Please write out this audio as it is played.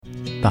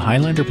The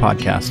Highlander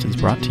podcast is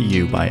brought to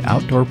you by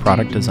Outdoor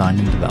Product Design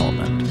and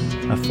Development,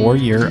 a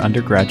 4-year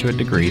undergraduate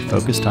degree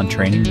focused on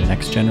training the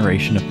next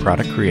generation of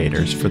product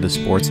creators for the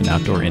sports and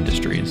outdoor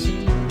industries.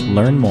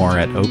 Learn more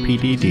at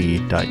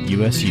opdd.usu.edu.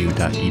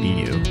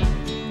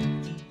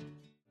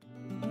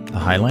 The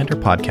Highlander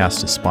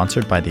podcast is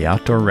sponsored by the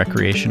Outdoor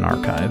Recreation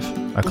Archive,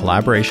 a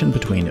collaboration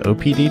between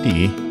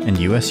OPDD and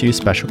USU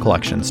Special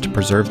Collections to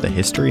preserve the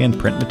history and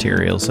print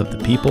materials of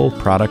the people,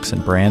 products,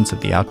 and brands of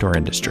the outdoor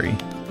industry.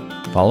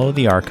 Follow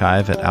the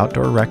archive at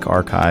Outdoor Rec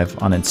Archive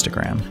on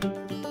Instagram.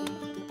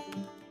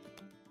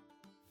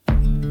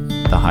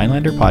 The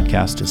Highlander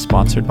podcast is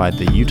sponsored by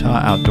the Utah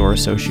Outdoor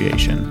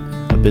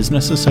Association, a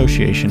business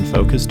association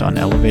focused on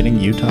elevating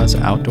Utah's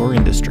outdoor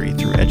industry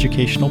through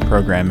educational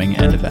programming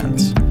and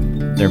events.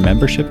 Their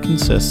membership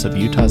consists of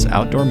Utah's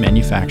outdoor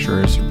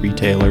manufacturers,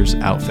 retailers,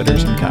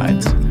 outfitters, and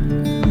guides.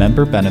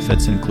 Member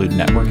benefits include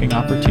networking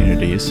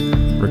opportunities,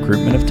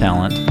 recruitment of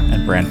talent,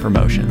 and brand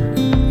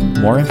promotion.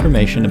 More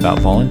information about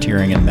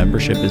volunteering and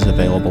membership is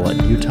available at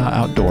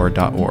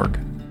utahoutdoor.org.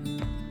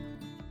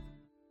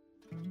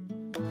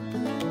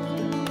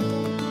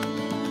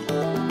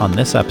 On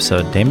this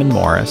episode, Damon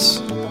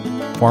Morris,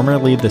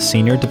 formerly the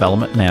Senior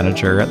Development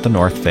Manager at The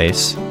North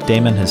Face,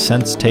 Damon has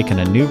since taken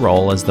a new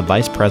role as the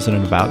Vice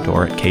President of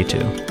Outdoor at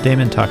K2.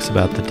 Damon talks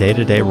about the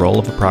day-to-day role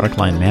of a product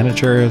line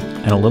manager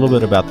and a little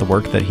bit about the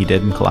work that he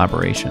did in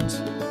collaborations.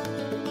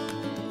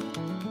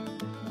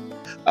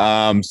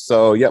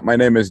 My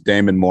name is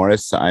Damon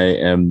Morris. I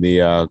am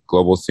the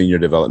Global Senior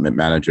Development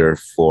Manager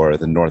for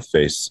The North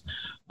Face,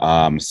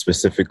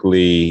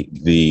 specifically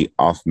the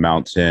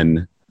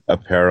off-mountain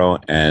apparel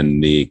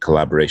and the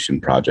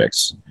collaboration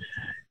projects.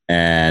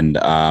 And,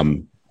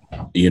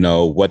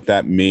 what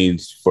that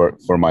means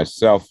for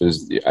myself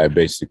is I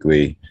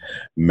basically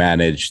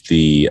manage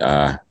the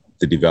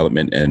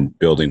development and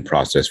building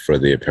process for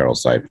the apparel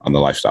side on the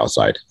lifestyle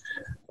side.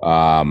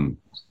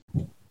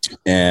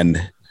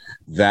 And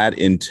that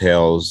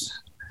entails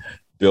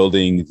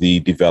building the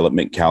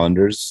development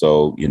calendars.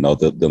 So,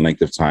 the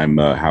length of time,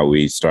 how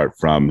we start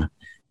from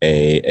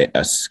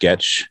a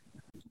sketch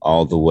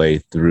all the way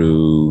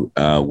through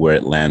where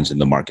it lands in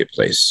the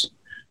marketplace.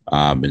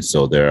 And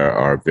so there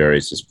are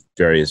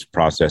various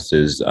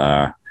processes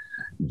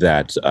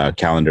that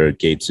calendar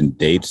gates and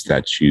dates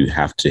that you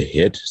have to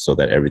hit so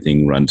that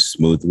everything runs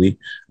smoothly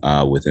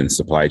within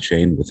supply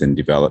chain, within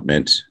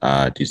development,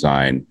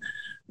 design,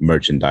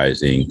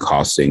 merchandising,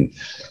 costing.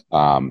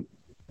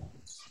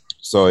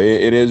 So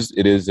it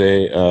is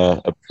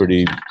a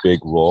pretty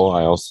big role.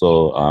 I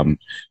also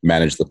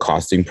manage the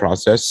costing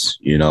process.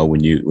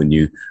 When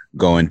you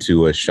go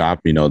into a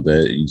shop,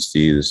 you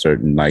see the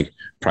certain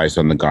price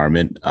on the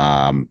garment.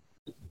 That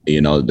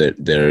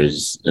there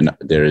is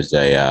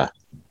a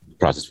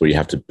process where you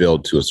have to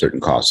build to a certain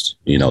cost.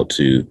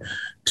 To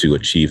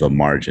achieve a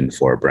margin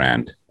for a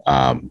brand.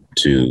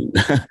 To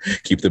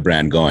keep the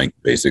brand going,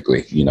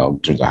 basically, in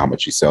terms of how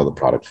much you sell the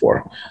product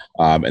for.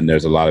 And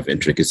there's a lot of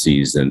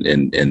intricacies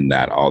in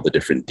that, all the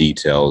different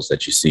details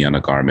that you see on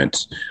a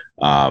garment,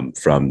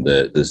 from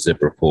the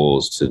zipper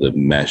pulls to the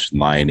mesh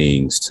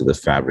linings to the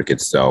fabric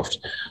itself.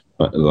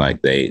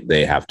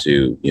 They have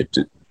to,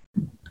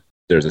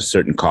 there's a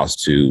certain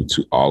cost to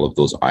all of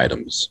those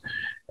items,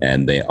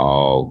 and they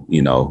all,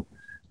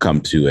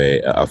 come to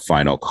a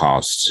final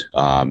cost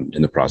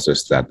in the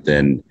process that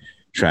then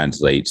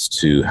translates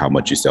to how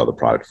much you sell the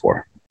product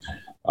for.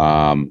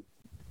 And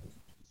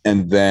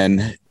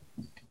then,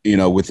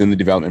 within the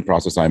development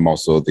process, I'm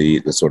also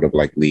the sort of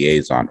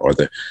liaison, or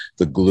the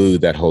glue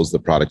that holds the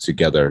product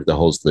together, that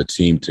holds the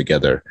team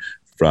together.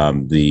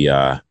 I'm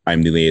the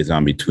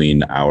liaison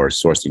between our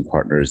sourcing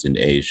partners in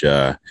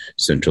Asia,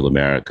 Central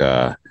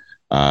America,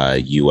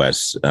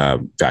 US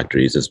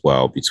factories as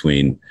well,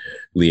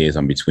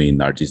 liaison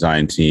between our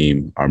design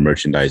team, our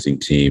merchandising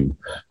team,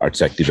 our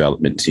tech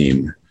development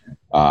team,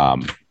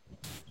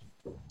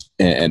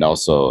 and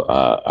also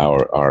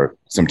our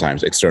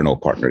sometimes external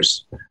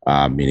partners,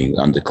 meaning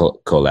on the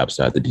collab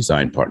side, the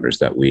design partners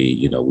that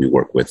we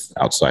work with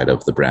outside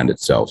of the brand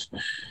itself.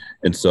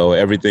 And so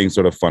everything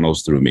sort of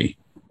funnels through me.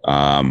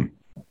 And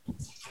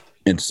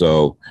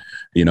so,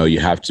 you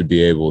have to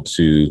be able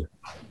to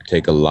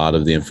take a lot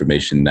of the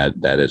information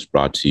that is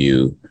brought to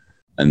you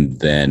and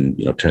then,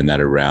 turn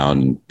that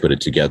around and put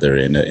it together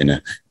in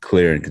a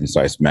clear and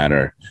concise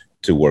manner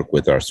to work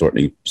with our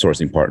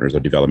sourcing partners or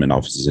development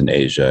offices in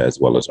Asia,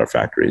 as well as our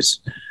factories.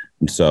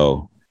 And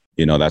so,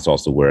 that's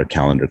also where a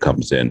calendar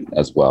comes in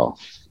as well.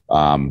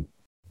 And,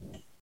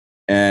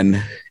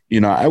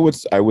 I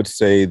would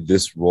say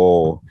this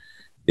role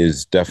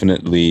is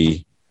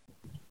definitely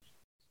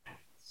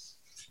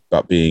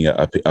about being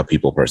a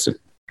people person.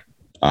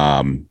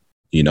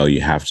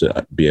 You have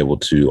to be able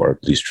to, or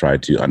at least try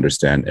to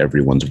understand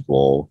everyone's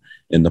role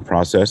in the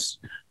process.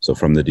 So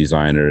from the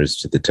designers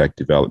to the tech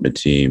development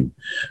team,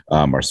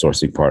 our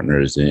sourcing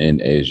partners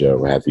in Asia,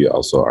 what have you,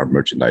 also our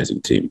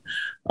merchandising team,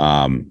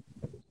 and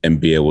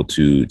be able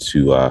to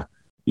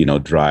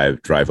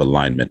drive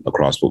alignment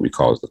across what we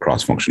call as the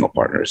cross-functional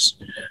partners.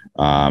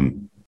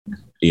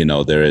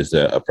 there is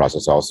a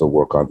process. I also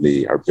work on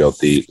or build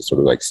the sort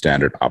of like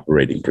standard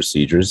operating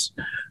procedures,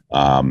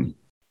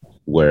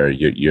 where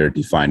you're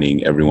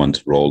defining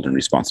everyone's role and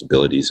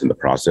responsibilities in the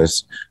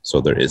process, so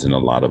there isn't a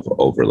lot of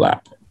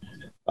overlap.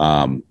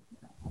 And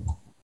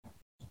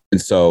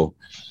so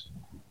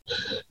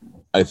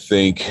I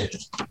think,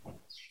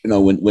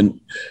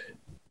 when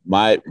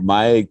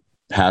my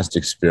past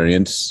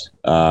experience,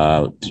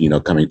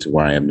 coming to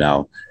where I am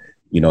now,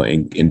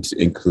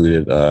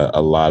 included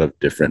a lot of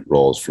different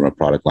roles. From a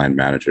product line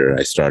manager,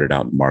 I started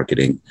out in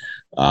marketing.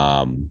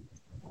 I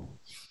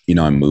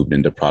moved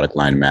into product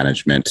line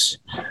management.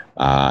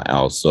 I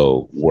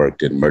also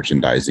worked in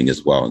merchandising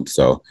as well. And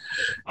so,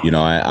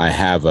 I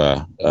have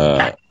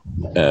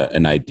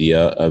an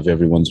idea of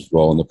everyone's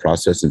role in the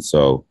process. And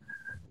so,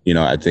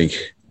 I think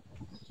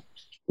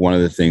one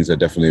of the things I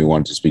definitely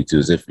want to speak to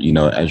is if,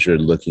 as you're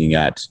looking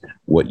at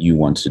what you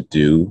want to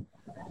do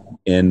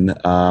in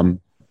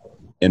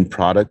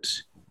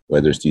product,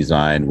 whether it's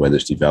design, whether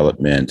it's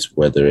development,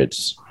 whether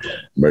it's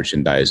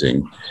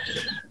merchandising,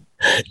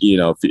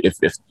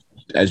 if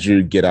as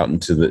you get out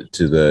into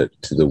the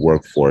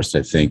workforce,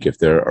 I think if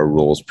there are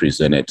roles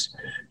presented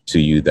to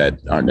you that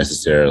aren't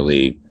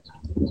necessarily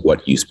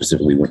what you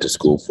specifically went to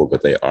school for,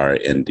 but they are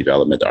in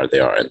development or they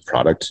are in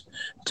product,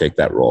 take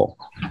that role,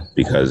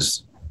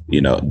 because,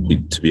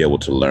 to be able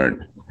to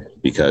learn,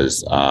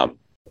 because,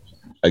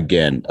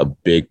 again, a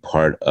big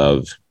part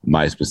of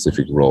my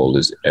specific role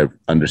is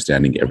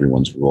understanding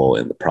everyone's role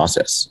in the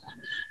process.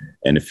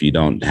 And if you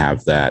don't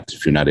have that,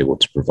 if you're not able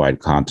to provide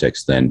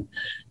context, then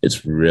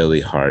it's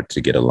really hard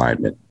to get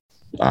alignment.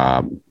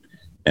 And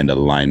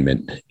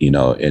alignment,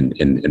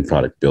 in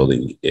product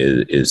building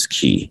is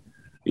key.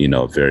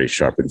 Very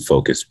sharp and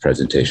focused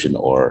presentation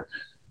or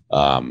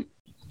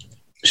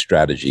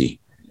strategy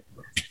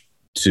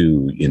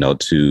to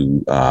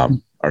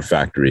our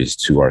factories,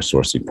 to our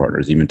sourcing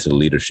partners, even to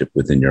leadership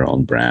within your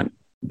own brand,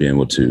 being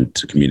able to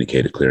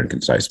communicate a clear and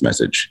concise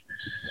message.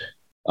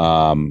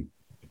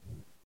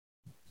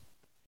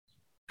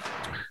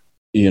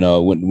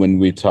 When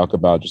we talk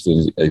about, just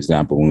as an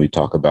example, when we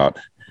talk about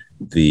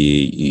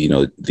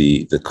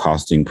the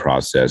costing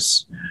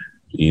process,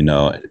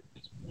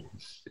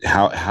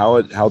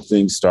 how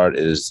things start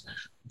is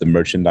the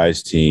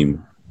merchandise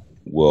team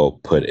will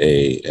put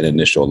an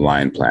initial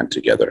line plan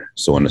together.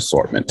 So an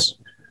assortment,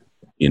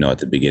 at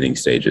the beginning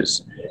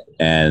stages.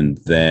 And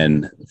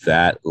then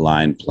that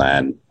line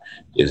plan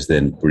is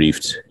then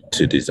briefed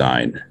to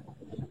design.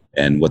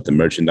 And what the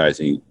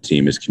merchandising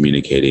team is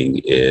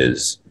communicating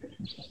is,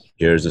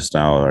 here's a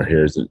style, or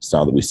here's a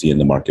style that we see in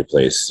the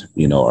marketplace,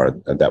 or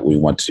that we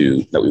want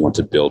to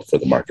build for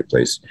the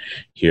marketplace.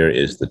 Here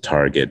is the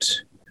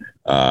target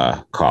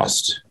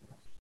cost.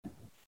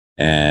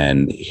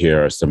 And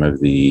here are some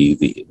of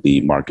the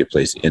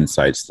marketplace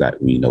insights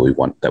that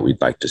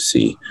we'd like to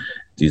see.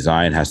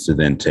 Design has to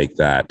then take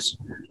that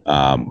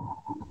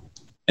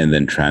and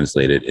then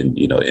translate it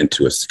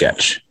into a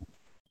sketch,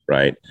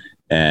 right?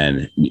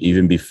 And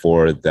even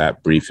before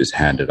that brief is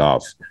handed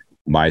off,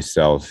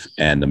 myself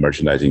and the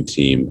merchandising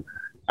team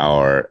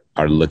are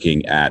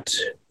looking at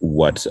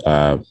what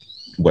the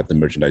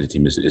merchandising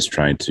team is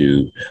trying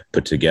to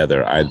put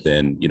together. I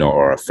then,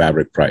 or a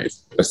fabric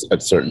price,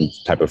 a certain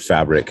type of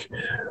fabric,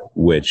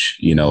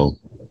 which,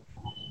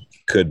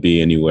 could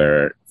be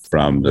anywhere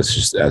from, let's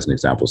just as an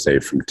example, say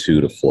from $2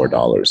 to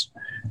 $4.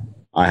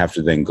 I have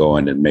to then go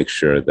in and make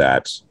sure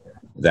that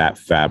that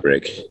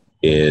fabric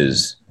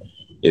is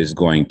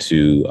going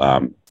to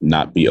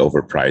not be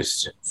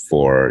overpriced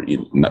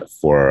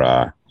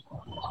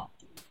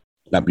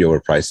not be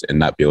overpriced and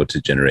not be able to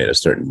generate a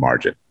certain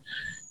margin.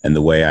 And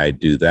the way I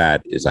do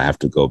that is I have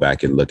to go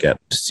back and look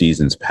at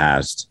seasons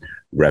past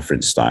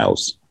reference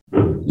styles,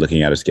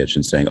 looking at a sketch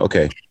and saying,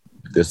 okay,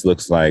 this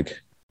looks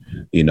like,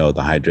 the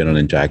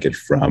Hydrenalin jacket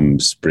from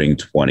spring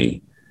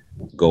 20,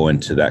 go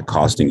into that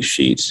costing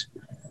sheet,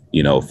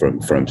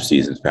 from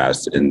seasons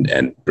past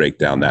and break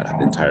down that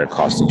entire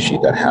costing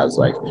sheet that has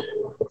like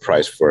a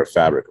price for a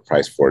fabric, a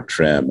price for a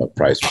trim, a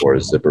price for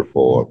a zipper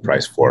pull, a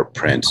price for a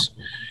print.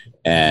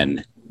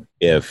 And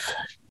if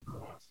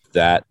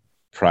that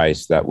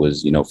price that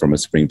was, from a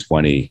spring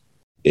 20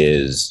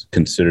 is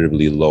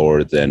considerably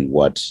lower than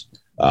what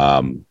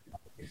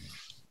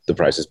the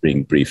price is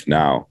being briefed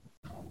now,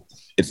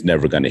 it's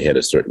never going to hit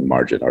a certain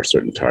margin or a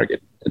certain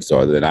target. And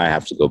so then I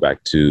have to go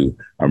back to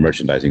our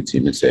merchandising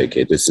team and say,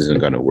 okay, this isn't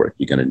going to work.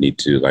 You're going to need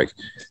to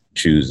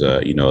choose a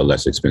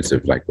less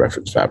expensive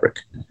reference fabric.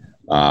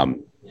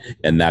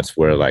 And that's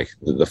where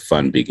the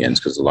fun begins,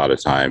 because a lot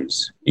of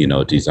times,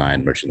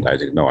 design,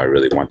 merchandising, no, I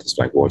really want this.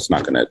 Well, it's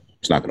not going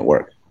to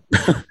work.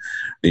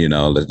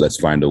 Let's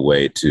find a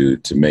way to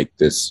make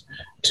this,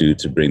 to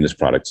bring this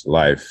product to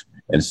life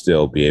and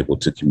still be able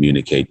to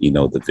communicate,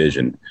 the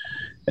vision.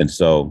 And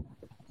so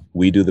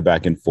we do the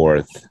back and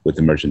forth with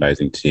the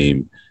merchandising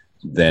team.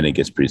 Then it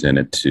gets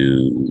presented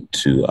to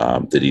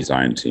the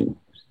design team.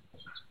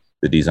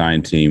 The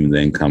design team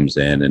then comes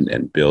in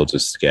and builds a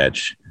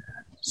sketch.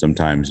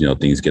 Sometimes,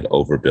 things get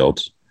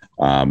overbuilt.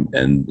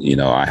 And,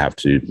 I have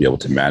to be able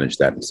to manage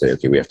that and say,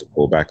 okay, we have to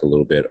pull back a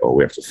little bit, or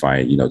we have to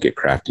find, get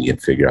crafty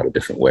and figure out a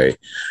different way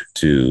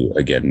to,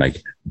 again,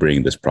 like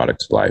bring this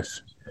product to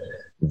life.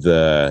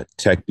 The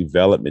tech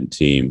development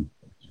team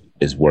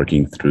is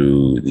working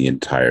through the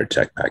entire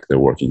tech pack. They're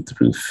working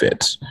through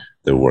fit.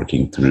 They're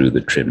working through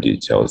the trim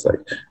details. Like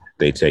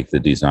they take the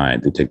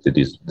design, they take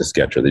the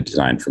sketch or the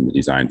design from the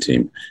design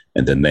team,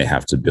 and then they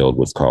have to build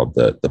what's called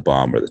the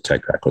BOM or the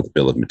tech pack or the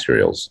bill of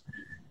materials.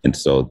 And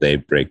so they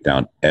break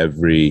down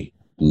every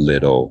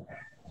little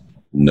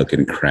nook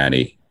and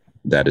cranny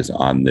that is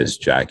on this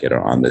jacket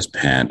or on this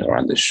pant or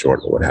on this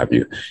short or what have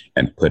you,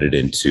 and put it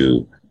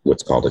into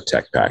what's called a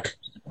tech pack.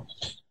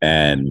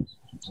 And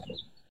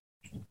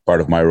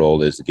part of my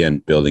role is,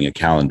 again, building a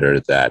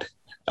calendar that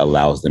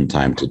allows them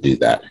time to do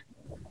that.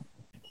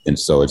 And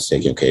so it's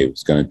taking, okay,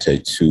 it's going to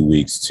take 2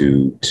 weeks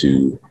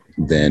to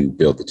then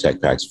build the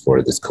tech packs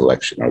for this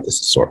collection or this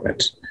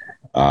assortment.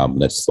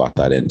 Let's slot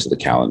that into the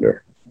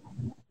calendar.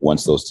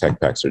 Once those tech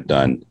packs are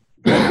done,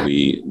 then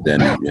we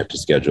have to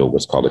schedule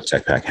what's called a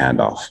tech pack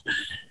handoff.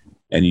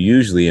 And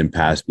usually in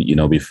past,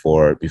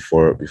 before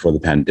the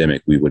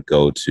pandemic, we would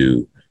go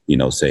to,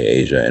 say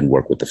Asia and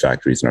work with the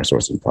factories and our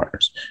sourcing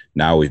partners.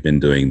 Now we've been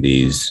doing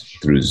these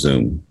through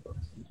Zoom.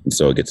 And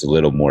so it gets a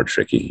little more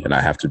tricky. And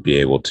I have to be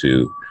able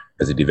to,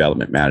 as a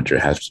development manager,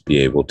 have to be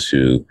able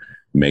to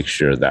make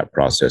sure that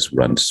process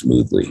runs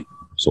smoothly.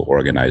 So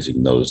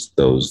organizing those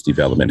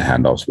development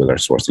handoffs with our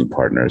sourcing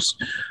partners,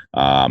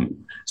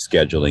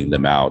 scheduling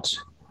them out,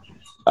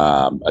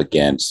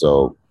 again,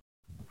 so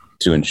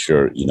to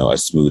ensure, a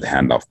smooth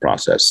handoff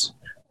process.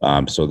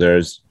 So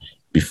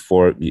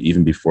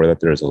even before that,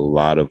 there's a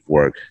lot of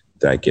work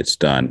that gets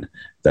done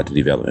that the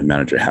development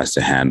manager has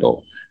to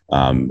handle,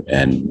 and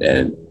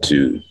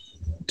to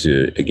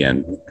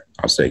again,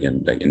 I'll say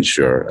again, like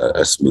ensure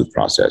a smooth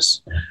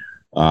process.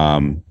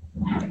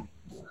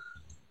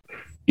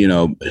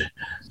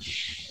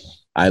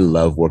 I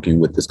love working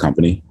with this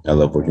company. I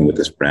love working with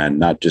this brand,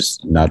 not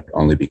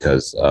only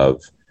because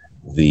of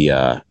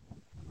the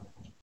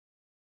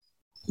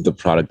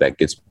product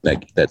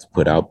that's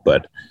put out,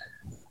 but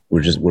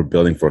we're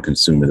building for a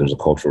consumer. There's a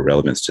cultural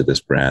relevance to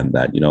this brand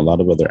that, a lot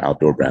of other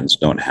outdoor brands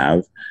don't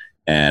have.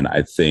 And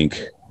I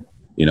think,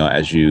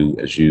 as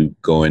you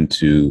go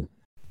into,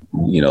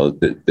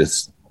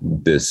 this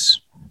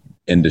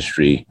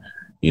industry,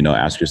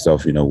 ask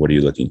yourself, what are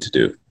you looking to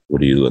do?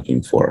 What are you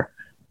looking for?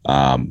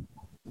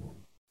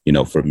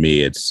 For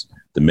me, it's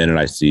the minute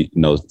I see,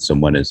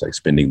 someone is like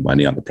spending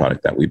money on the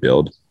product that we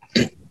build,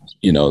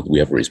 we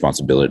have a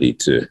responsibility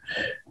to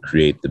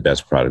create the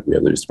best product. We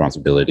have the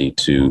responsibility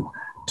to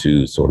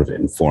sort of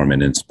inform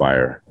and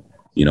inspire,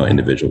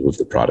 individuals with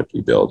the product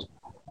we build.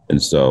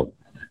 And so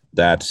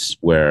that's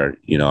where,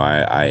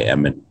 I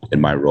am in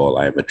my role,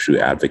 I am a true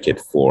advocate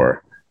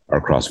for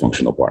our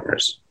cross-functional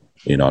partners,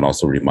 and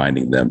also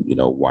reminding them,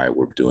 why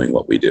we're doing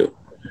what we do.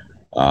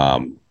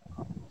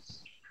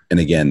 And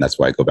again, that's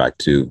why I go back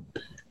to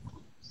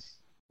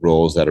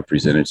roles that are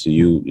presented to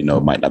you,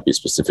 might not be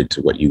specific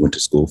to what you went to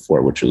school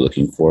for, what you're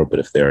looking for, but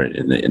if they're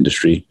in the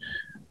industry,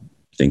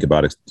 think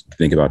about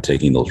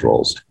taking those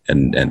roles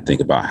and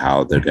think about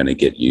how they're going to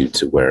get you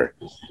to where,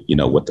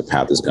 what the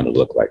path is going to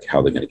look like,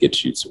 how they're going to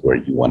get you to where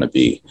you want to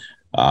be.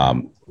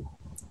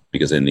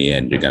 Because in the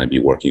end, you're going to be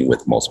working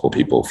with multiple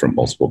people from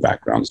multiple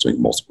backgrounds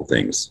doing multiple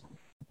things.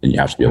 And you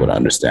have to be able to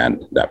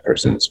understand that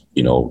person's,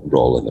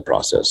 role in the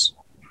process.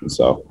 And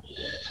so,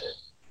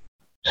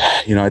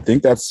 I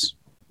think that's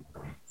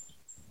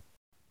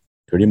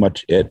pretty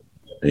much it.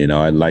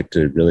 I'd like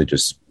to really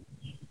just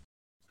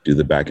do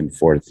the back and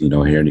forth,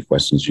 hear any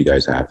questions you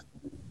guys have.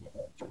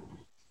 Do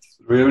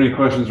we have any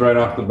questions right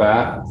off the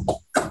bat?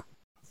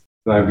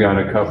 I've got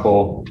a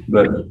couple,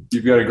 but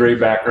you've got a great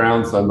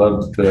background, so I'd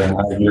love to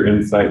have your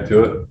insight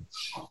to it.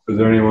 Is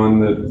there anyone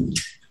that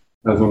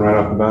has one right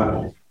off the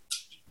bat?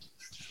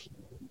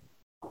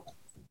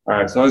 All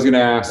right, so I was going to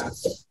ask,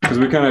 because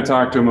we kind of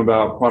talked to him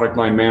about product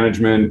line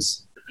management,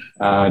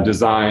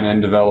 design and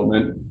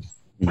development.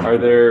 Are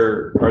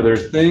there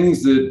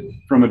things that,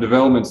 from a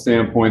development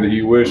standpoint, that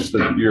you wish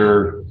that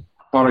your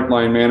product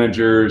line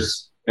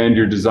managers and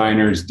your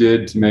designers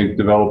did to make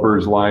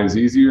developers' lives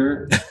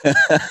easier?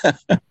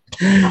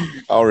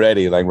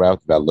 Already, like right off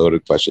that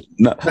loaded question.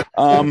 No,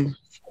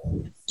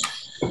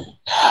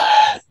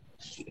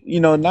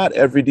 not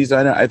every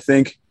designer.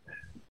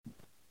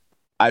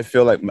 I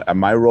feel like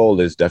my role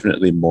is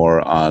definitely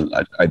more on.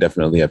 I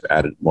definitely have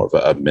added more of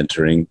a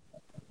mentoring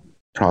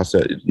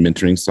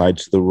side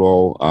to the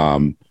role.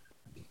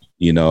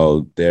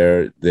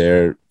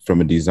 They're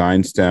from a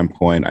design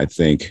standpoint, I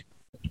think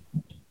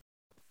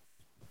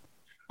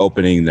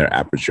opening their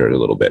aperture a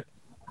little bit.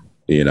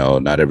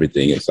 Not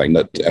everything. It's like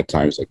at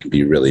times it can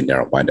be really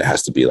narrow-minded. It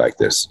has to be like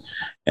this,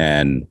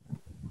 and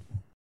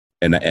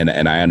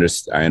I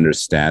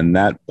understand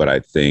that, but I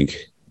think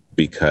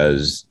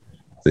because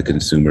the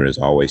consumer is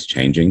always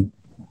changing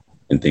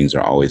and things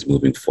are always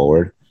moving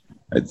forward,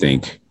 I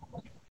think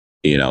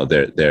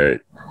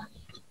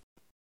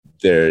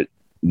there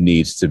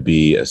needs to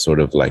be a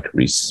sort of like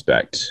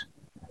respect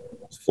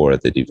for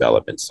the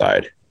development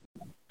side,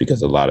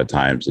 because a lot of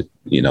times,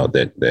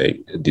 that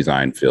the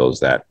design feels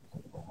that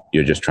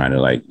you're just trying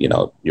to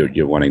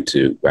you're wanting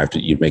to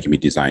you're making me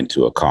design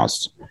to a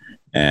cost.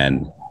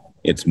 And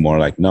it's more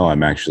like, no,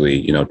 I'm actually,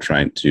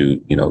 trying to,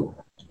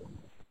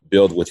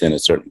 build within a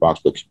certain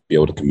box, but be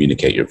able to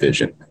communicate your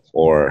vision,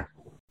 or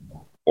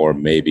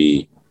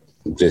maybe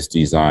this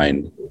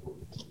design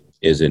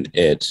isn't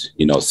it,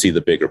 see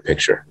the bigger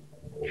picture.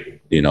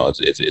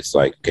 It's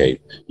like, okay,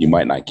 you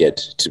might not get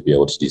to be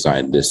able to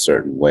design this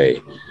certain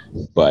way,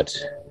 but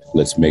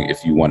if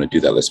you want to do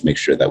that, let's make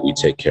sure that we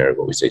take care of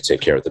what we say,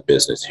 take care of the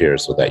business here,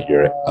 so that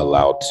you're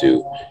allowed to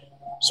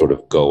sort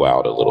of go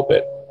out a little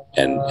bit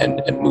and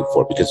move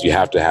forward, because you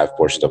have to have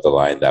portions of the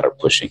line that are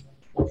pushing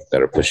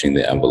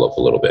the envelope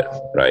a little bit,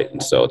 right?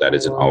 And so that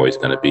isn't always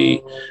going to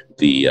be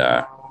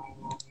the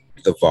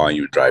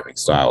volume driving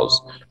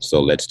styles.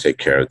 So let's take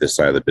care of this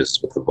side of the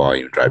business with the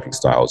volume driving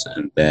styles,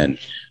 and then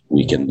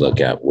we can look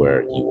at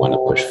where you want to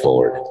push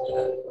forward.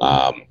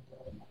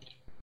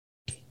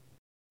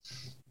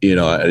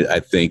 I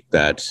think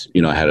that,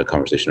 I had a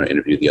conversation or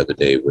interview the other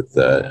day with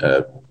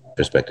a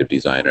prospective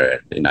designer,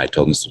 and I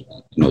told him,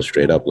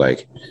 straight up,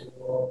 like,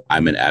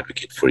 I'm an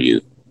advocate for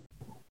you,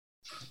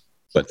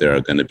 but there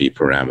are going to be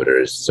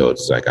parameters. So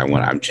it's like,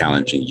 I'm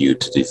challenging you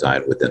to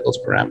design within those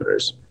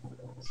parameters.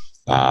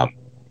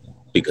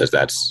 Because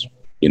that's,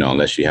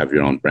 unless you have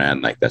your own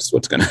brand, like that's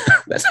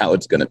how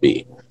it's going to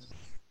be.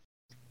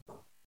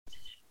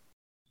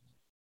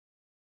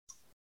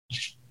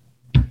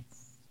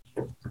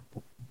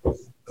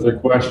 Other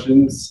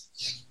questions?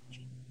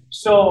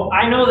 So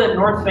I know that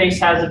North Face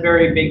has a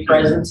very big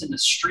presence in the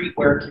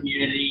streetwear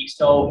community.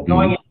 So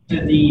going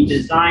into the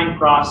design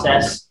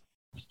process,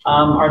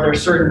 are there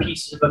certain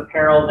pieces of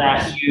apparel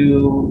that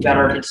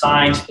are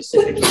designed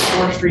specifically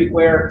for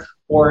streetwear,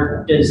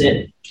 or does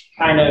it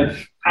kind of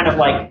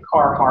like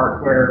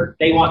Carhartt, where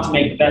they want to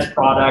make the best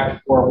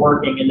product for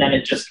working, and then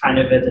it just kind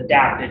of is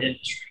adapted into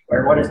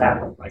streetwear? What does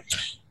that look like?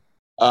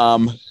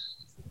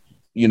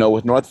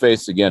 With North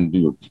Face,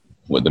 again,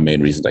 one of the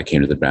main reasons I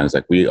came to the brand is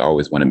like, we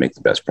always want to make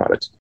the best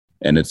product,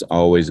 and it's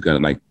always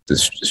going to, like, the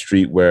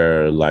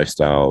streetwear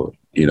lifestyle,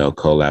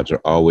 collabs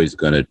are always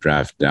going to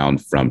draft down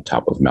from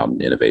top of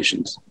mountain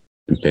innovations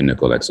and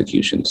pinnacle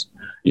executions.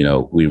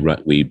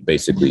 We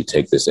basically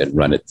take those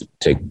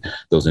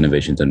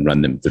innovations and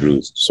run them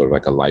through sort of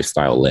like a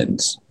lifestyle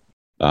lens.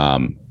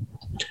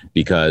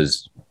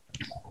 Because,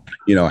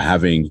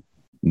 having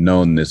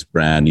known this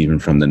brand even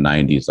from the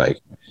 90s, like,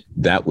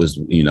 that was,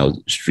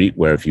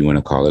 streetwear, if you want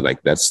to call it,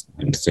 like, that's,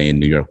 say, in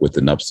New York with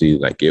the Nuptse,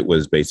 like, it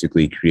was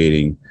basically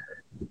creating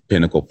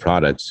pinnacle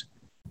products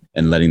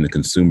and letting the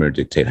consumer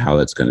dictate how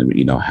it's going to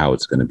be, how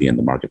it's going to be in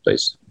the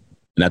marketplace.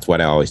 And that's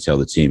what I always tell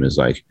the team is,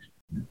 like,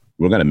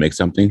 we're going to make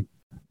something,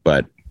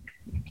 but,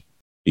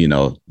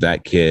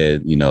 that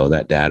kid,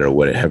 that dad or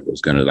whatever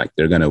is going to, like,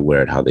 they're going to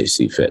wear it how they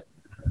see fit.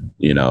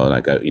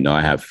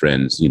 I have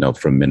friends,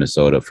 from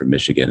Minnesota, from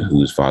Michigan,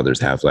 whose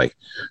fathers have, like,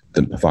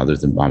 the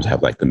fathers and moms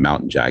have, like, the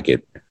mountain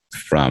jacket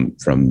from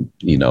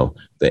the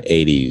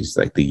 80s,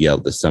 like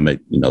the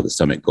Summit, the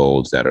Summit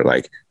Golds that are,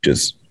 like,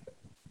 just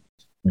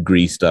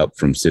greased up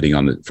from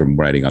from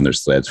riding on their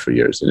sleds for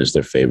years, and it's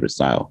their favorite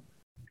style,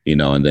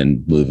 and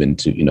then move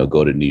into,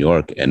 go to New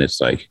York, and it's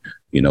like,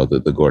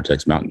 the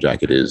Gore-Tex mountain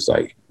jacket is,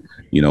 like,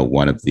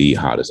 one of the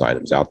hottest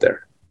items out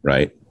there,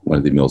 right? One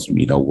of the most,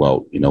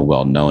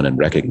 well known and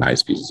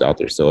recognized pieces out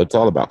there. So it's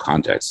all about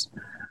context,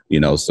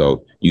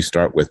 so you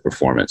start with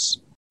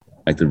performance.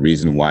 Like, the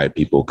reason why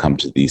people come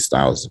to these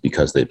styles is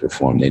because they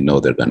perform, they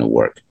know they're going to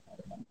work.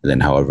 And then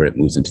however it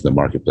moves into the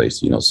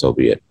marketplace, so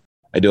be it.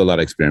 I do a lot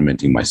of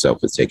experimenting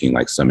myself with taking,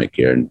 like, Summit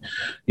gear and,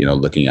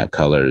 looking at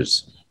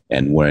colors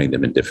and wearing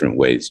them in different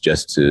ways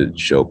just to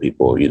show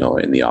people,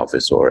 in the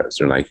office, or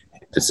they're like,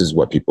 this is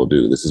what people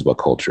do. This is what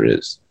culture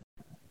is.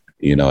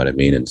 You know what I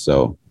mean? And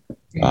so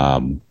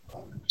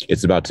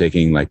it's about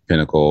taking, like,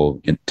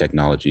 pinnacle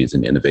technologies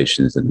and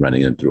innovations and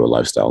running them through a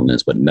lifestyle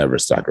lens, but never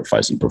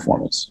sacrificing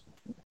performance.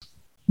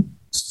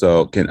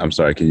 So can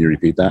you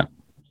repeat that?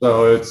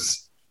 So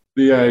it's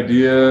the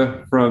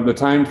idea from the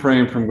time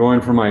frame from going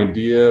from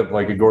idea of,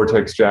 like, a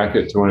Gore-Tex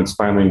jacket to when it's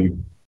finally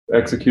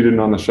executed and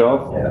on the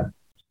shelf. Yeah.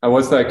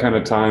 What's that kind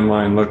of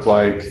timeline look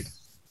like?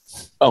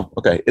 Oh,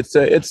 okay. It's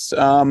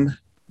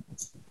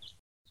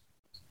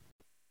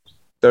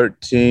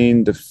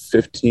 13 to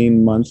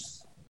 15 month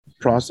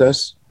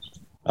process.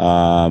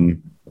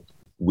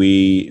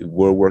 We're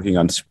working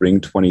on spring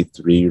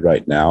 23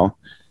 right now,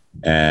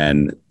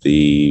 and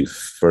we're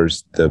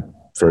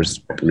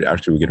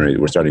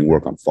starting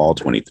work on fall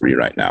 23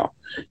 right now.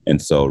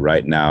 And so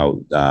right now,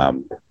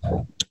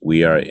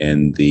 we are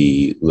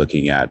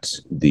looking at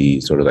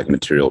the sort of, like,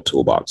 material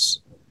toolbox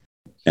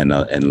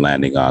and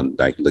landing on,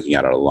 like, looking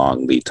at our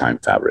long lead time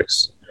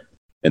fabrics.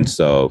 And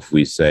so if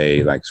we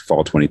say, like,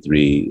 fall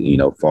 23,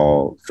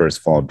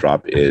 first fall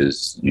drop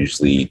is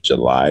usually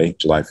July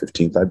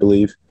 15th, I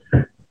believe,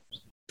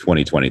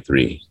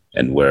 2023.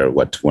 And we're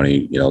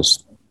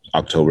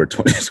October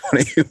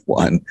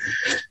 2021.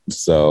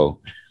 So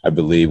I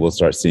believe we'll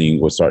start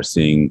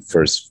seeing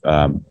first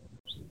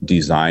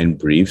design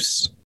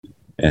briefs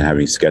and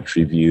having sketch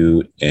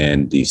review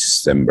in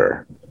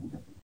December.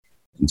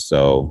 And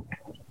so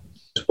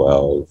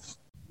 12,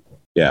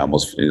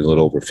 almost a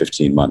little over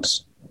 15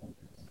 months.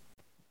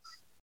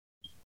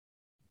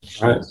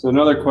 All right. So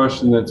another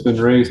question that's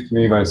been raised to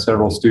me by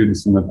several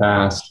students in the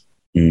past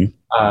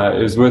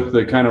is with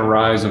the kind of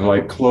rise of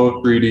like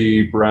Clo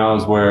 3D,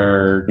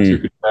 Browseware,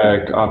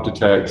 Tech,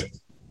 Optitech.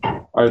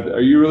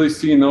 Are you really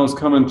seeing those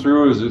coming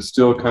through? Or is it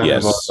still kind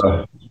of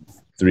a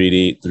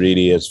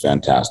 3D is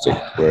fantastic.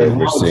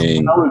 We're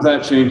seeing. How is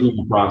that changing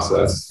the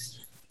process?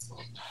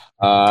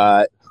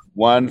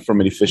 One, from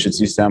an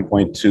efficiency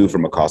standpoint, two,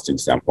 from a costing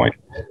standpoint.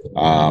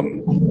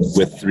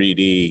 With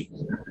 3D,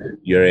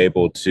 you're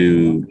able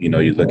to,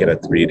 you look at a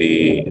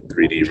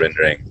 3D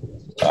rendering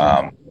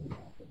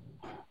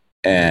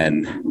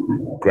and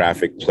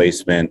graphic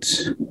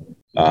placement,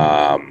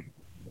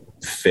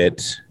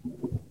 fit,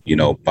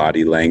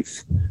 body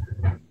length.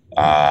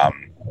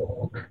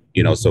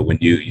 So when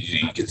you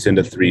can send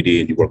a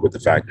 3D and you work with the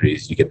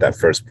factories, you get that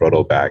first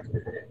proto back,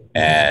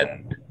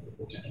 and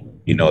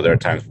there are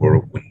times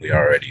when we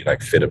already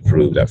like fit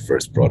approved that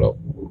first proto.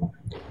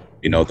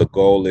 The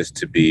goal is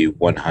to be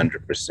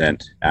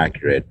 100%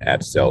 accurate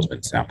at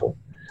salesman sample.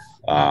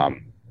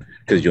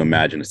 Because you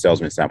imagine a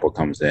salesman sample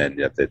comes in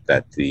that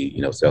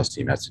the sales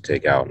team has to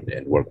take out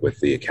and work with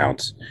the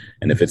accounts.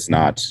 And if it's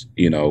not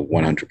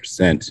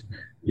 100%,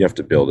 you have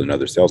to build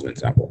another salesman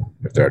sample.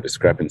 If there are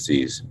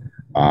discrepancies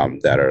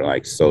that are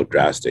like so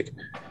drastic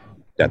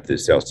that the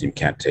sales team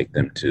can't take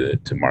them to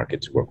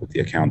market to work with the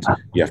account,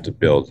 you have to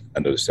build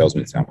another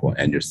salesman sample.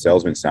 And your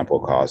salesman sample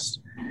cost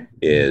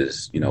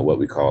is, what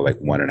we call like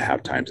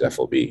 1.5 times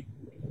FOB.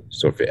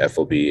 So if your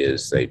FOB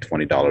is say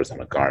 $20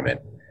 on a garment,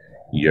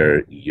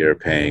 you're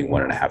paying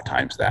 1.5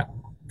 times that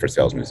for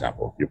salesman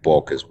sample. Your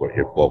bulk is where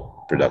your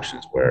bulk production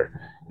is where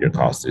your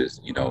cost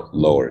is,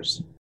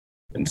 lowers.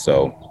 And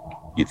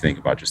so you think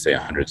about just say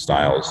 100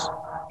 styles,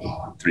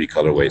 3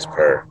 colorways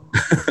per,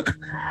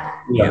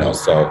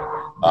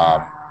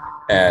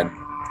 and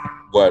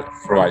what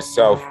for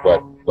myself,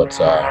 what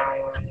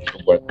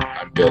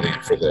I'm building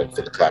for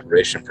the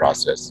collaboration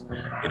process,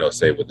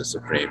 say with the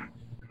Supreme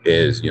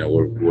is,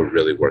 we're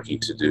really working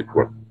with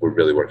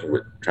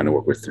trying to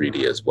work with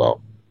 3D as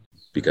well,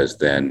 because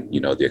then,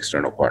 the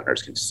external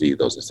partners can see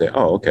those and say,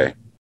 oh, okay,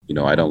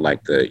 I don't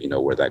like the,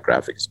 where that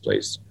graphic is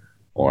placed,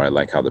 or I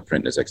like how the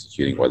print is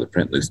executing, or the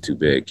print looks too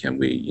big. Can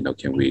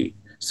we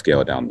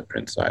scale down the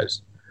print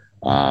size?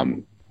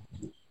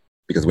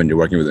 Because when you're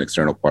working with an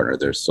external partner,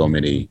 there's so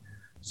many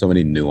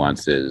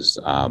nuances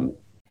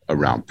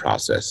around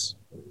process.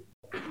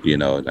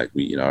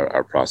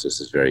 Our process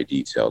is very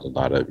detailed. A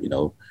lot of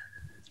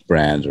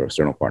brands or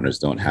external partners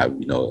don't have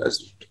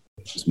as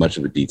much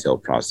of a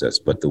detailed process,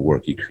 but the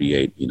work you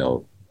create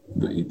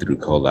through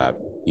collab,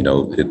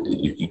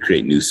 you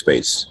create new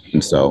space.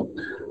 And so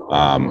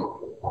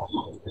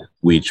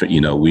we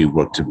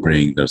work to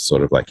bring those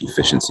sort of like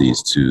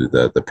efficiencies to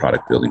the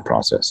product building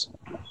process.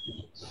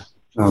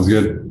 Sounds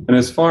good. And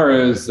as far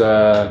as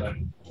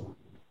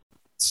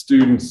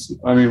students,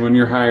 when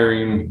you're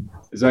hiring,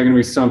 is that going to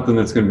be something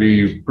that's going to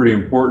be pretty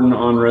important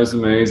on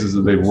resumes? Is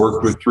that they've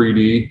worked with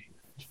 3D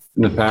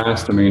in the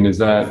past? Do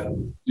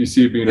you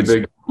see it being a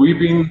big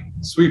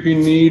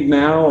sweeping need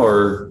now,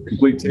 or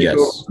complete takeover?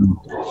 Yes,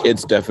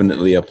 it's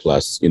definitely a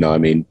plus.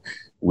 We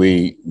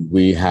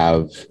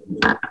have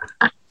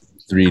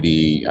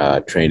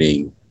 3D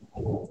training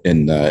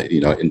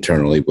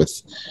internally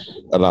with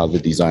a lot of the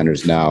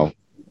designers now.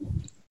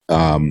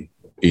 A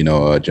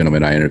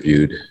gentleman I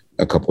interviewed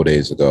a couple of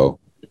days ago,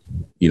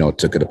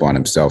 took it upon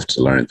himself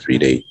to learn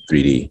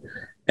 3D,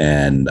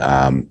 and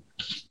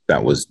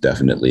that was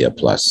definitely a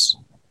plus.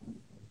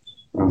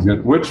 Sounds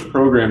good. Which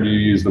program do you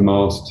use the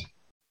most?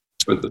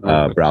 With the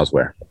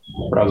Browseware.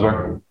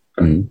 Browseware. Okay.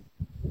 Mm-hmm.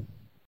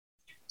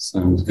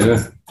 Sounds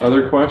good.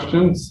 Other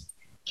questions?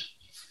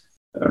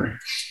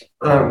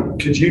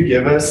 Could you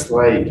give us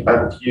like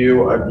a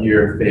few of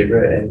your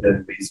favorite and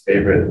then least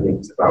favorite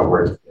things about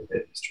working in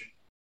the industry?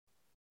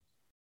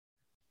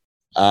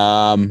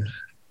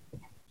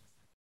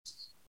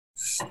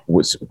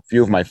 What's a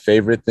few of my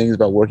favorite things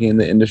about working in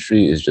the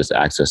industry is just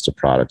access to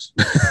products.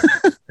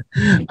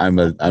 I'm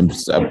a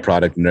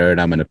product nerd.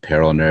 I'm an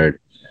apparel nerd,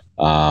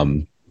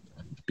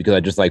 because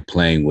I just like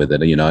playing with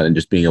it, and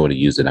just being able to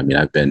use it.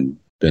 I've been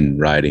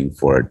riding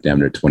for damn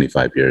near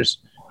 25 years,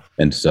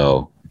 and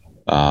so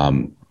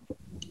and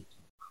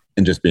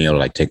just being able to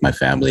like take my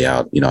family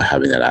out,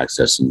 having that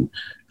access and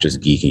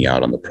just geeking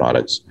out on the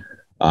products,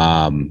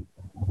 and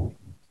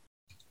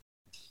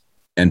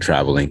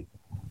traveling.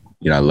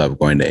 I love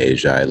going to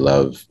Asia. I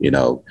love,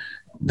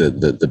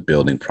 the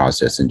building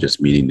process and just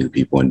meeting new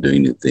people and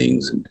doing new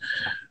things and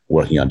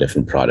working on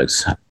different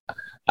products.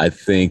 I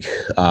think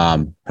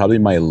probably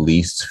my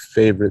least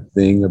favorite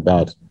thing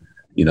about,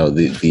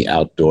 the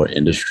outdoor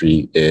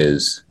industry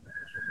is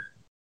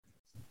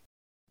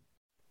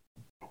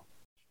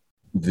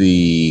how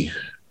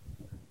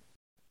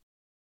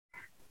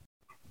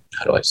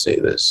do I say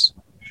this?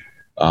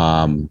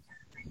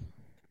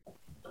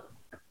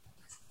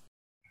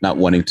 not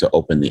wanting to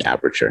open the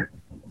aperture,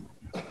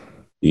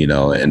 you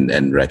know,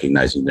 and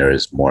recognizing there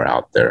is more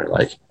out there.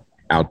 Like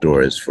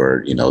outdoors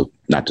for, you know,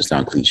 not to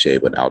sound cliche,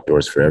 but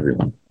outdoors for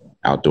everyone.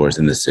 Outdoors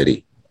in the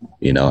city,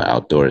 you know,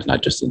 outdoors,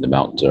 not just in the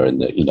mountains or in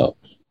the, you know,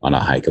 on a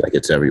hike, like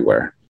it's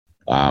everywhere.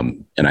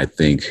 And I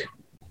think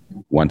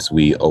once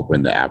we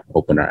open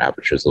our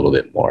apertures a little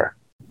bit more,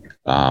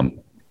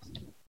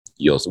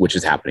 which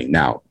is happening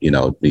now, you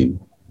know, the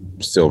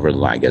silver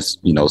line, I guess,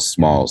 you know,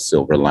 small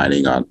silver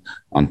lining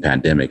on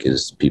pandemic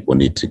is people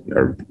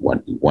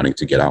wanting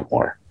to get out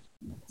more.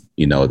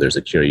 You know, there's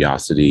a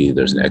curiosity,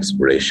 there's an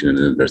exploration, and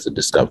then there's a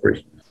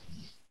discovery.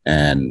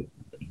 And,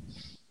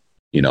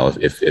 you know,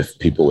 if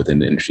people within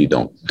the industry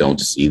don't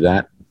see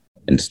that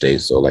and stay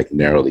so like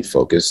narrowly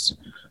focused,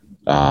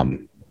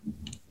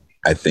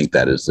 I think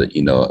that is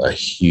a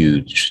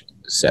huge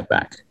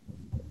setback.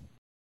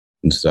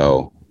 And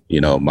so,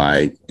 you know,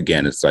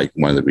 again, it's like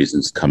one of the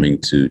reasons coming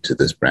to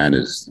this brand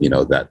is, you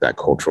know, that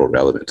cultural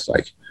relevance,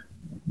 like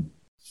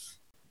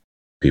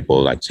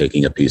people like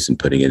taking a piece and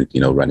putting it, you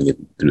know, running it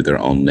through their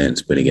own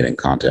lens, putting it in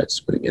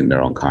context, putting it in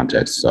their own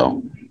context.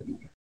 So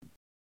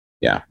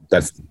yeah,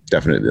 that's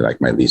definitely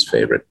like my least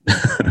favorite.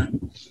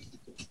 Some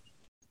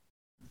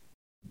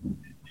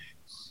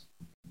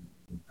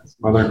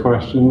other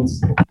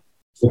questions?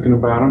 Thinking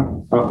about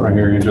them? Oh, right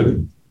here,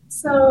 Angela.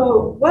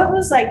 So what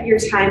was like your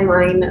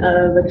timeline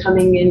of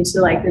coming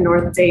into like the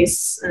North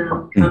Face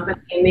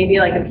company, and maybe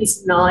like a piece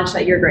of knowledge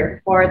that you're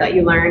grateful for that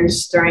you learned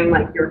during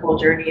like your whole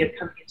journey of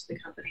coming into the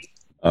company?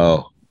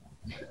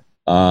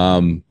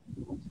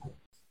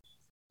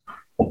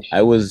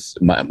 I was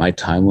my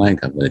timeline.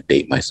 I'm going to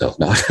date myself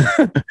now.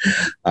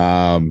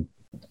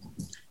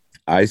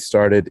 I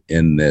started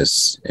in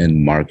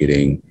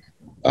marketing.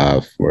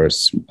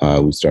 First,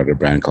 we started a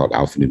brand called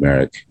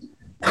Alphanumeric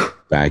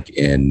back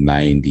in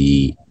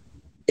 '98.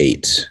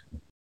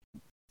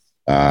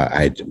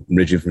 I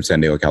originally from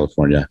San Diego,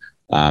 California.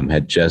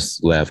 Had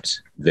just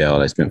left Vail.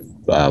 I spent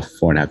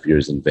 4.5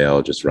 years in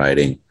Vail, just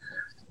writing,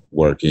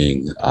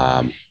 working.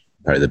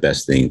 Probably the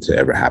best thing to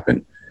ever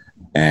happen.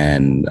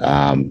 And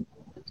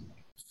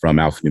from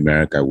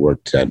Alphanumeric, I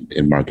worked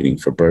in marketing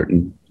for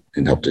Burton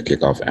and helped to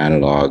kick off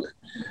Analog.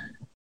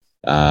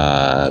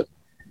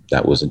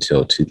 That was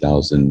until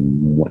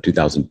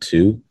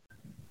 2002.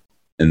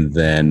 And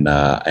then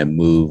I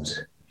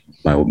moved,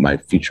 my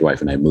future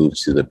wife and I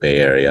moved to the Bay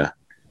Area.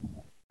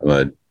 I'm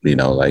a, you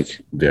know,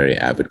 like very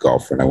avid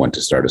golfer, and I went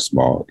to start a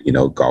small, you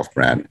know, golf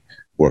brand,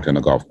 worked on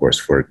a golf course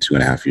for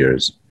 2.5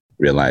 years,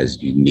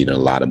 realized you need a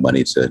lot of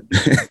money to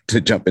to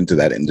jump into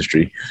that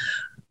industry.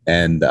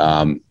 And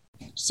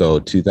so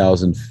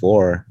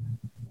 2004,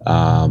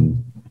 a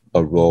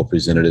role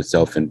presented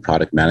itself in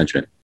product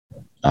management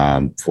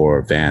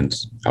for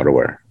Vans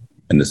outerwear.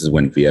 And this is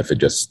when VF had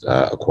just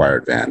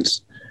acquired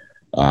Vans.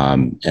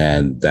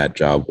 And that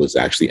job was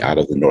actually out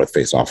of the North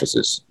Face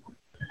offices.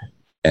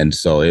 And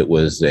so it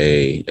was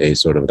a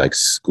sort of like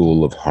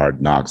school of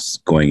hard knocks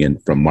going in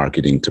from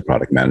marketing to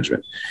product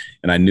management.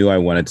 And I knew I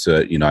wanted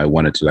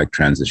to like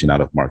transition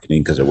out of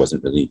marketing because there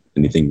wasn't really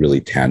anything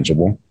really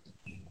tangible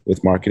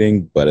with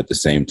marketing. But at the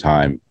same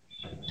time,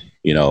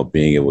 you know,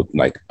 being able to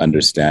like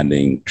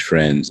understanding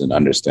trends and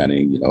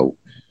understanding, you know,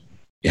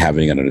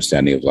 having an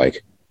understanding of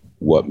like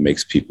what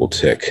makes people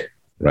tick,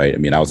 right? I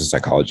mean, I was a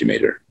psychology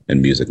major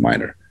and music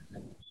minor.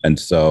 And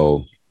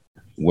so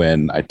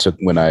when I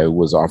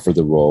was offered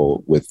the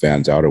role with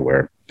Vans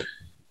Outerwear,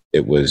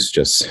 it was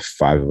just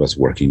 5 of us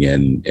working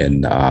in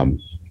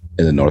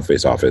the North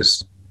Face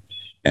office.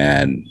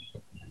 And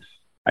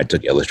I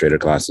took Illustrator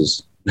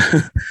classes.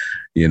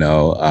 You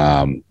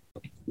know,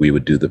 we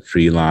would do the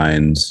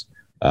pre-lines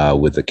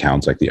with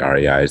accounts like the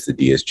REIs, the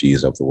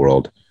DSGs of the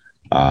world.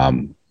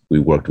 We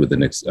worked with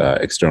an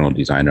external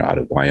designer out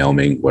of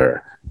Wyoming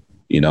where,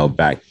 you know,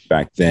 back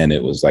then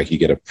it was like you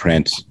get a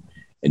print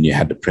and you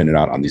had to print it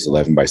out on these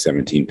 11 by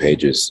 17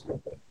 pages,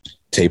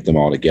 tape them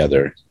all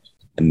together.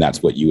 And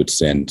that's what you would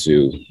send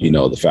to, you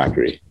know, the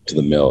factory, to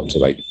the mill to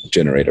like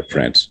generate a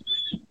print.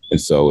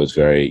 And so it was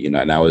very, you know,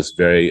 and I was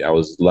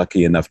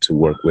lucky enough to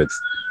work with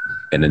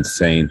an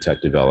insane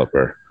tech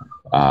developer,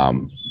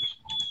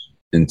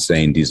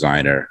 insane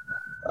designer.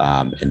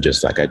 And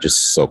just like, I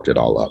just soaked it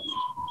all up.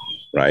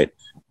 Right.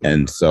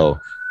 And so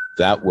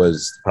that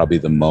was probably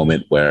the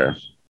moment where,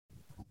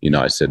 you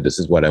know, I said, this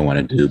is what I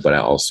want to do, but I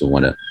also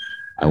want to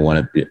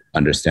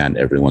understand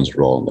everyone's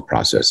role in the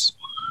process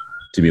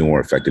to be more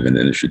effective in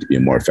the industry, to be a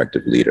more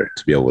effective leader,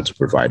 to be able to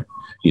provide,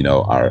 you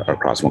know, our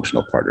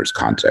cross-functional partners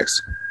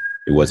context.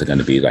 It wasn't going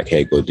to be like,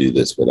 hey, go do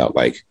this without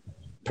like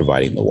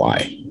providing the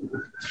why.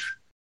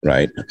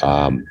 Right.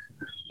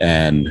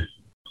 And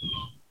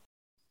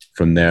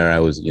from there, I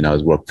was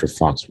worked for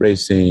Fox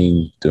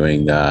Racing,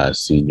 doing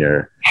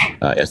senior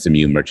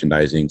SMU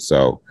merchandising.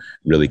 So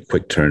really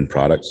quick turn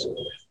products.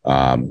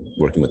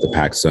 Working with the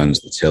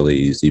PacSuns, the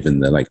Tillys,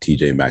 even the like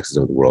TJ Maxxes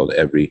of the world,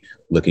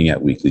 looking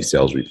at weekly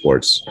sales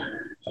reports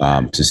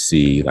to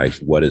see like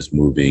what is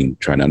moving,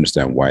 trying to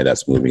understand why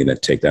that's moving, and then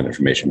take that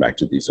information back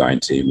to the design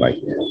team. Like,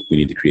 we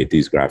need to create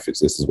these graphics.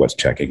 This is what's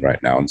checking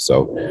right now. And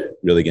so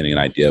really getting an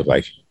idea of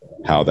like,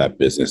 how that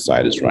business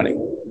side is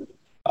running.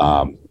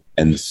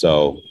 And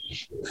so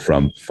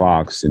from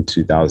Fox in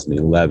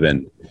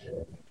 2011,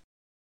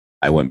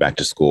 I went back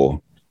to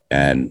school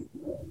and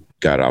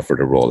got offered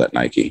a role at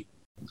Nike.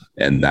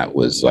 And that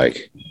was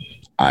like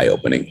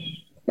eye-opening,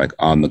 like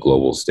on the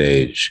global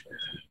stage,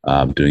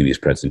 doing these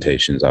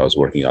presentations. I was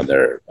working on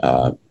their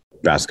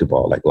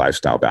basketball, like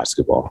lifestyle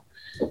basketball.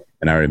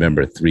 And I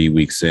remember 3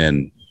 weeks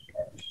in,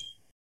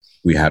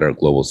 we had our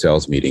global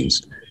sales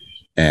meetings,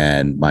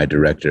 and my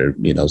director,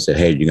 said,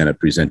 "Hey, you're going to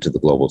present to the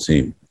global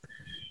team."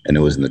 And it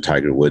was in the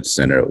Tiger Woods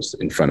Center. It was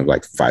in front of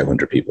like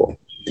 500 people,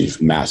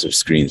 these massive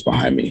screens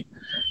behind me.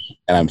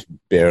 And I'm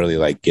barely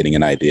like getting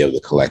an idea of the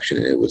collection.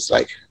 And it was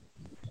like,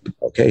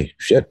 okay,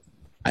 shit,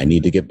 I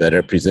need to get better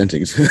at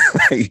presenting.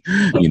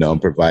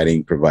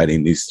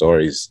 Providing these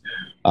stories,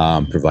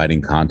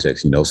 providing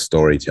context,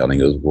 storytelling.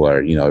 It was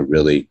where, I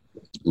really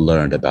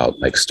learned about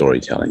like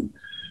storytelling.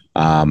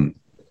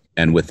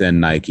 And within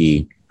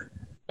Nike,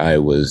 I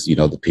was, the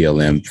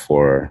PLM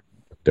for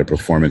their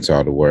performance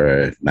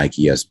outerwear,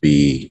 Nike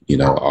SB,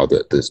 all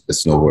the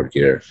snowboard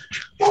gear,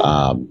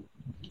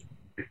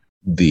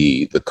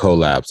 the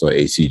collabs, so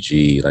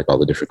ACG, like all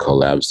the different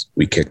collabs.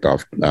 We kicked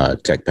off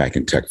Tech Pack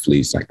and Tech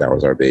Fleece, like that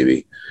was our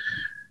baby.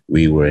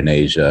 We were in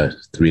Asia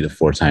 3 to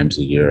 4 times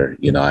a year.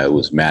 I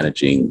was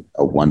managing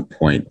a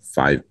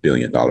 $1.5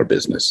 billion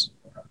business,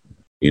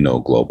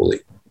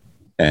 globally.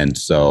 And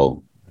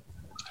so,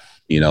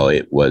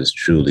 it was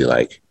truly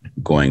like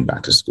going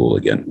back to school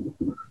again.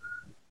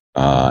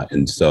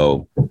 And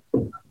so,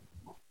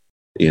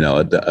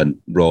 a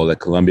role at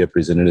Columbia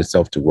presented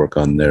itself to work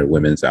on their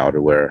women's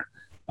outerwear.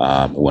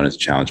 I wanted to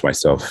challenge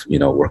myself,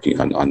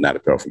 working on that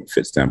apparel from a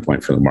fit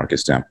standpoint, from the market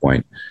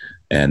standpoint.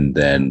 And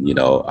then,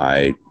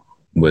 I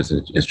was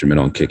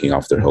instrumental in kicking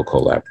off their whole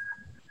collab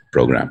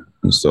program.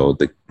 And so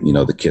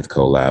the Kith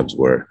collabs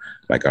were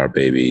like our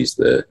babies,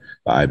 the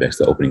Ibex,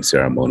 the opening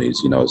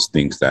ceremonies, it's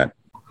things that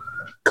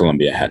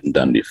Columbia hadn't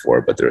done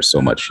before, but there was so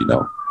much,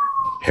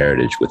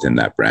 heritage within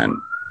that brand.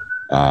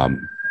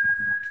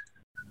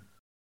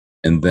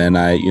 And then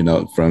I,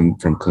 from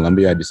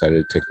Columbia, I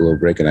decided to take a little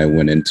break, and I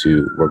went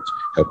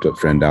helped a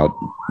friend out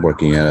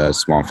working at a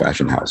small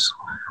fashion house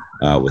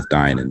with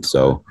Dine. And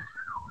so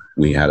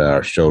we had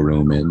our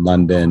showroom in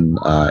London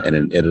and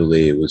in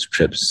Italy. It was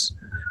trips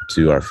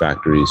to our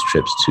factories,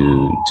 trips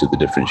to the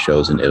different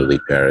shows in Italy,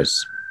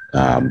 Paris,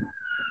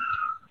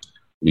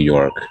 New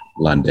York,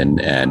 London.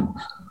 And,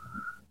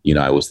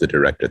 I was the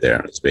director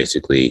there. It's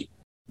basically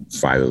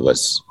 5 of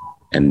us,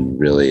 and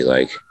really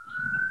like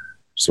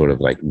sort of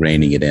like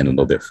reining it in a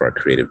little bit for our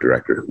creative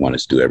director who wanted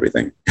to do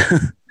everything.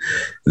 And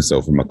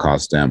so from a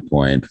cost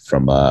standpoint,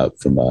 from a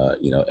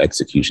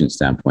execution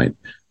standpoint,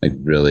 like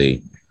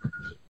really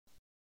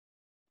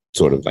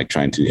sort of like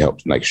trying to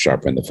help like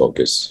sharpen the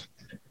focus.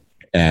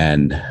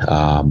 And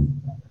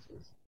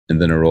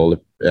then a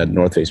role at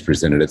North Face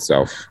presented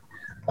itself.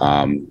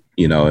 And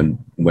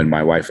when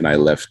my wife and I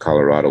left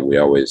Colorado, we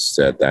always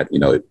said that,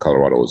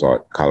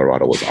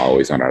 Colorado was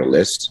always on our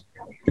list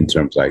in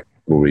terms like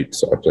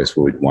a place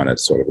where we'd want to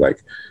sort of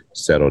like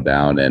settle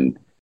down. And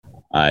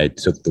I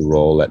took the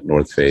role at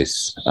North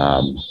Face,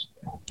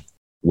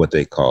 what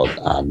they called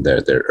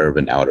their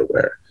urban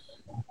outerwear,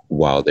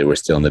 while they were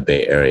still in the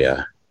Bay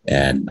Area.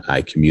 And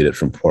I commuted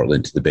from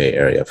Portland to the Bay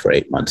Area for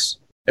 8 months,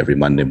 every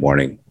Monday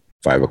morning,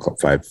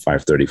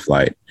 5:30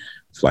 flight,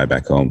 fly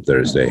back home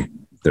Thursday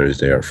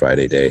or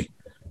Friday day,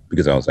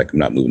 because I was like, I'm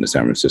not moving to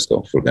San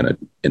Francisco. We're going to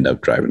end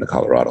up driving to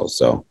Colorado.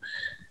 So,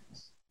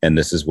 and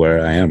this is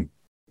where I am,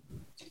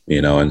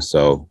 and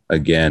so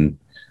again,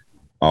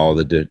 all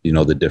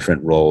the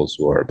different roles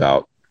were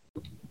about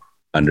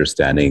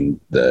understanding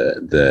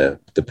the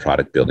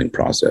product building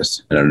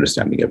process and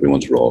understanding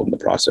everyone's role in the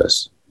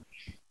process.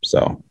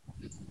 So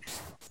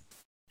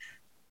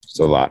it's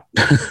a lot.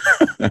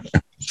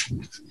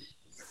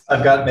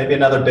 I've got maybe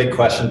another big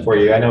question for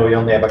you. I know we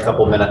only have a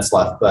couple minutes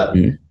left, but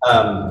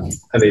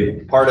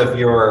part of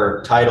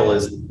your title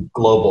is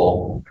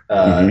global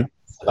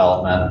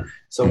development.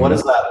 So what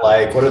is that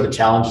like? What are the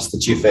challenges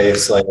that you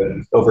face, like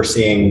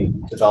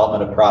overseeing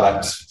development of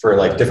products for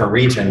like different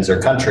regions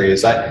or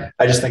countries? I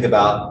just think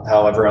about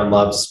how everyone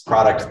loves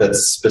product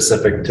that's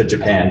specific to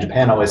Japan.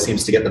 Japan always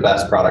seems to get the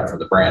best product for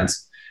the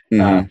brands.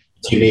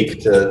 It's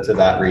unique to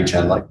that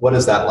region. Like, what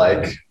is that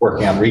like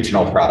working on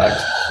regional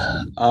product?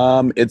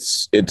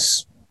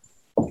 It's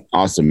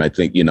awesome. I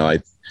think,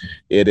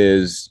 it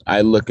is,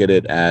 I look at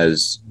it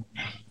as,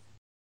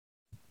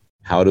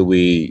 how do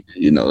we,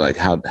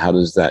 how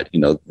does that,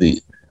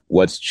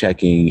 what's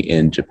checking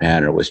in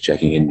Japan or what's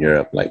checking in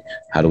Europe? Like,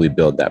 how do we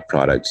build that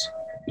product,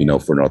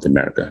 for North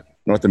America?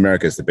 North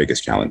America is the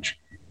biggest challenge.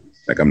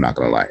 Like, I'm not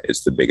going to lie.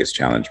 It's the biggest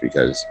challenge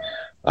because,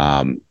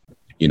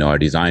 our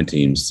design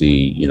teams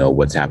see,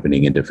 what's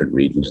happening in different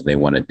regions. And they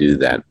want to do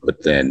that.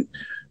 But then,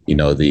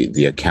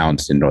 the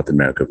accounts in North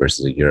America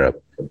versus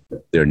Europe,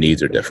 their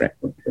needs are different.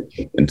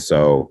 And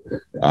so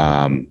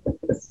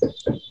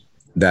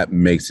that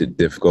makes it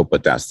difficult,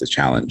 but that's the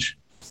challenge.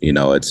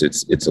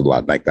 It's a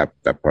lot like that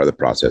part of the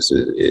process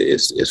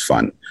is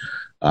fun.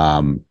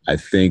 I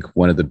think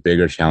one of the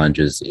bigger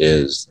challenges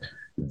is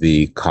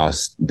the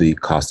cost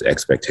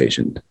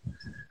expectation.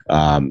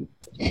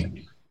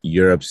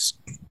 Europe's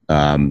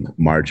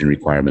margin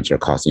requirements or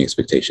costing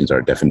expectations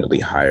are definitely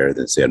higher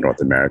than, say, in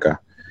North America.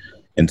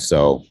 And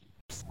so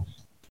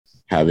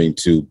having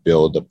to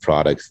build a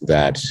product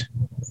that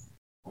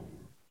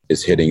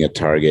is hitting a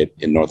target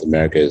in North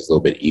America is a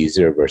little bit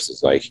easier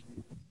versus like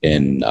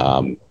in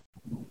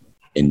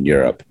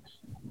Europe.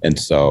 And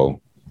so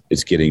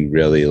it's getting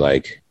really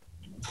like,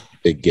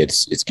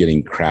 it's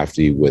getting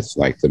crafty with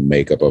like the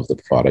makeup of the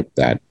product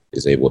that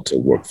is able to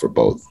work for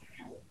both.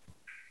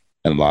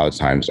 And a lot of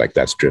times like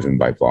that's driven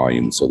by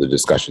volume. So the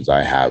discussions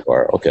I have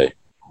are, okay,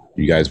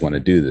 you guys want to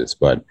do this,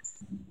 but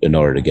in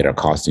order to get our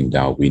costing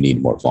down, we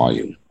need more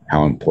volume.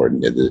 How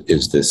important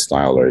is this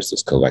style or is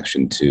this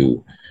collection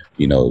to,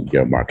 you know,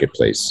 your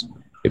marketplace?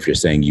 If you're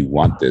saying you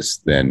want this,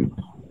 then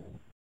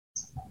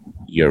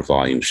your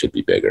volume should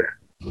be bigger.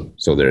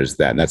 So there's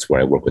that. And that's where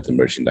I work with the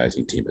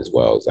merchandising team as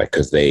well. It's like,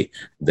 cause they,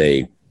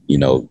 you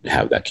know,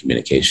 have that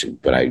communication,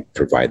 but I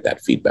provide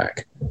that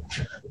feedback.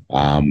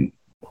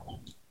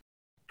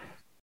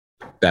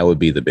 That would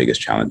be the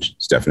biggest challenge.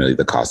 It's definitely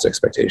the cost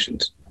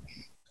expectations.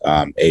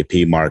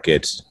 AP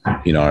market,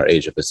 you know, our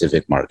Asia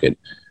Pacific market,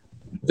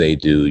 they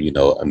do, you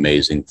know,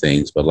 amazing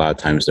things, but a lot of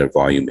times their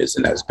volume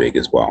isn't as big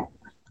as well,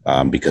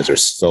 because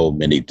there's so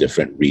many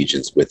different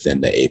regions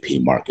within the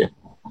AP market,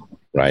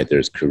 right?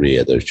 There's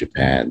Korea, there's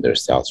Japan,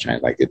 there's South China.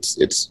 Like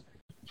it's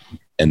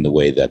in the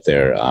way that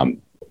their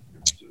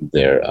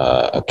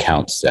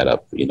account set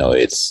up, you know,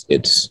 it's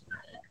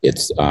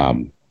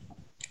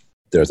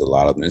there's a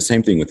lot of them. And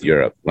same thing with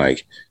Europe.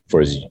 Like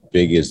for as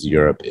big as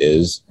Europe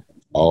is,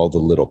 all the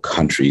little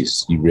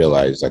countries, you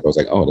realize, like I was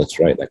like, oh, that's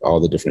right. Like all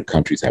the different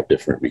countries have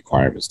different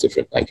requirements,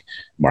 different like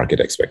market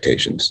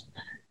expectations.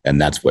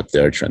 And that's what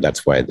they're trying.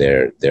 That's why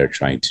they're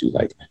trying to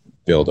like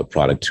build a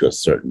product to a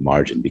certain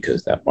margin,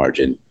 because that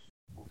margin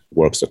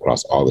works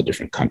across all the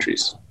different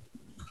countries.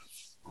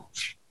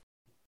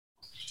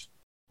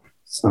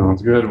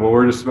 Sounds good. Well,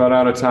 we're just about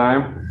out of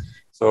time.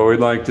 So we'd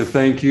like to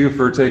thank you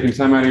for taking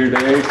time out of your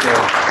day.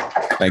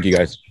 Thank you,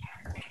 guys.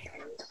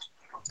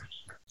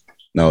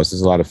 No, this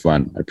is a lot of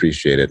fun. I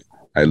appreciate it.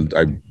 I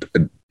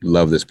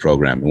love this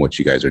program and what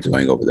you guys are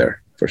doing over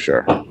there, for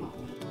sure.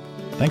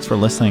 Thanks for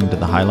listening to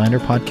the Highlander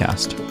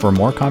podcast. For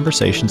more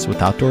conversations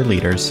with outdoor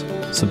leaders,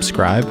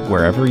 subscribe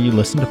wherever you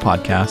listen to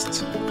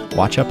podcasts,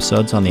 watch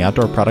episodes on the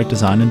Outdoor Product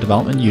Design and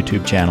Development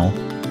YouTube channel,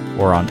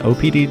 or on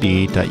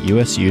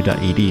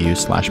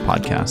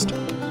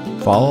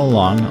opdd.usu.edu/podcast. Follow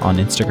along on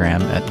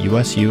Instagram at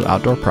USU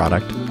Outdoor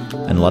Product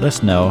and let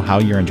us know how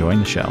you're enjoying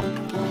the show.